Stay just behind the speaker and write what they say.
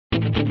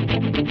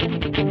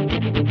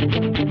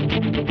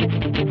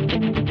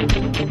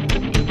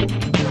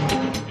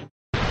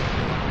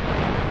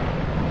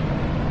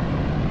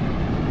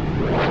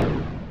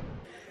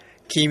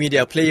Key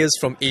media players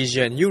from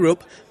Asia and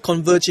Europe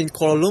converge in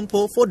Kuala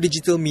Lumpur for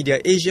Digital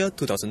Media Asia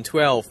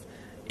 2012,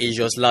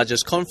 Asia's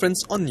largest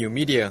conference on new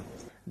media.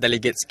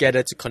 Delegates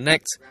gather to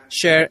connect,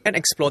 share and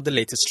explore the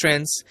latest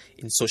trends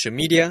in social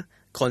media,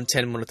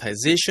 content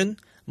monetization,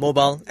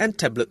 mobile and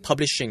tablet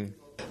publishing.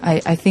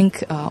 I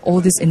think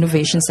all these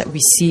innovations that we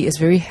see is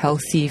very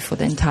healthy for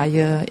the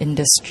entire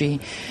industry,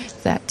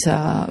 that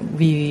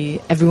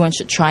everyone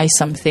should try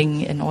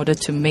something in order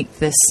to make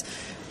this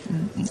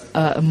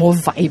a more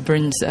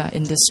vibrant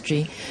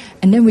industry,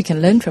 and then we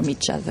can learn from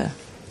each other.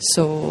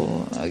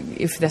 So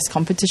if there's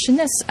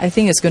competition, I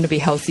think it's going to be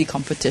healthy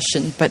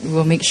competition, but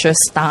we'll make sure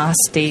Star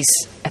stays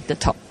at the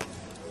top.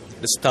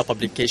 The Star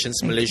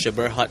Publications Malaysia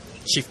Berhad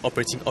Chief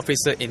Operating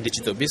Officer in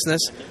Digital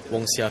Business,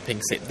 Wong Sia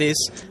Peng, said this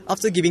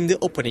after giving the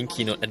opening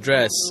keynote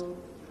address.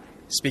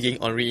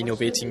 Speaking on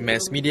re-innovating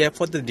mass media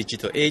for the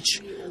digital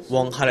age,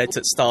 Wong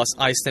highlighted Star's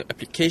iSnap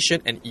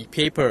application and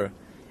e-paper,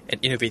 an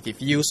innovative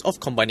use of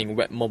combining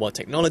web mobile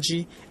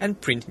technology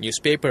and print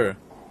newspaper,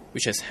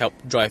 which has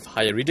helped drive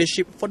higher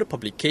readership for the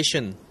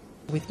publication.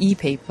 With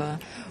e-paper,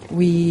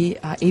 we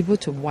are able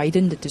to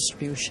widen the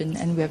distribution,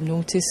 and we have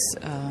noticed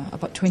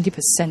about 20%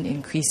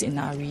 increase in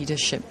our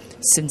readership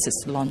since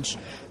its launch.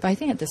 But I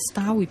think at the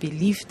Star, we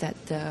believe that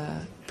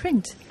the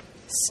print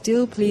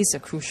still plays a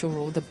crucial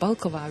role. The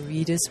bulk of our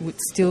readers would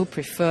still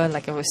prefer,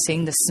 like I was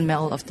saying, the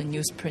smell of the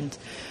newsprint.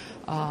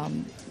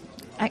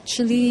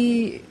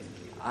 Actually,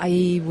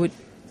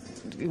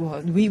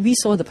 we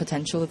saw the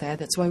potential there.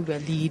 That's why we're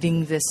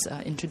leading this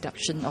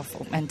introduction of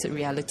augmented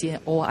reality,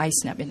 or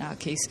iSnap in our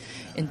case,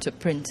 into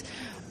print.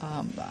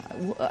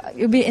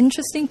 It'll be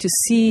interesting to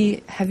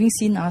see, having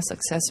seen our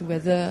success,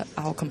 whether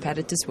our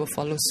competitors will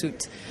follow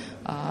suit.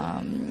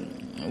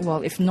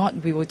 Well, if not,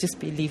 we will just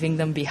be leaving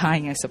them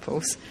behind, I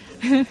suppose.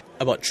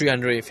 About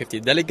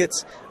 350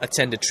 delegates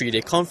attend the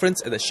 3-day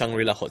conference at the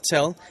Shangri-La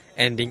Hotel,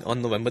 ending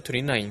on November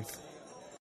 29th.